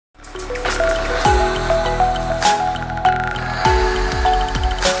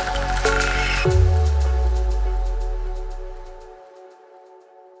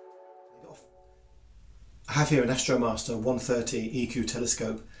here an Astromaster 130 EQ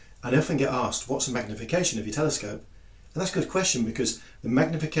telescope, and I often get asked, what's the magnification of your telescope? And that's a good question, because the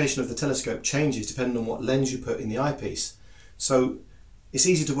magnification of the telescope changes depending on what lens you put in the eyepiece. So it's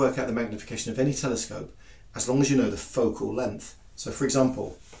easy to work out the magnification of any telescope as long as you know the focal length. So for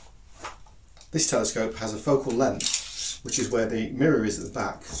example, this telescope has a focal length, which is where the mirror is at the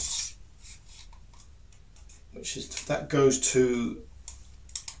back, that goes to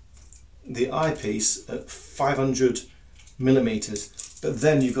the eyepiece at 500 millimeters, but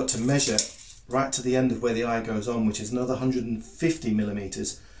then you've got to measure right to the end of where the eye goes on, which is another 150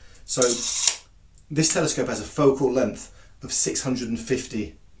 millimeters. So this telescope has a focal length of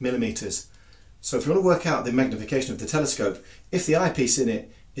 650 millimeters. So if you want to work out the magnification of the telescope, if the eyepiece in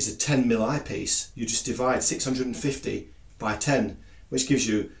it is a 10mm eyepiece, you just divide 650 by 10, which gives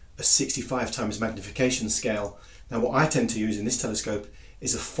you a 65 times magnification scale. Now what I tend to use in this telescope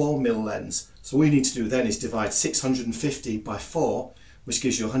is a 4mm lens. So all you need to do then is divide 650 by 4, which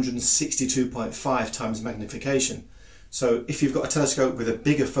gives you 162.5 times magnification. So if you've got a telescope with a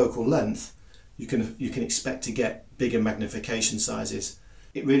bigger focal length, you can expect to get bigger magnification sizes.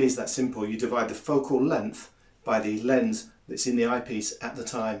 It really is that simple. You divide the focal length by the lens that's in the eyepiece at the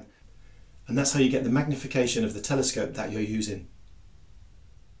time, and that's how you get the magnification of the telescope that you're using.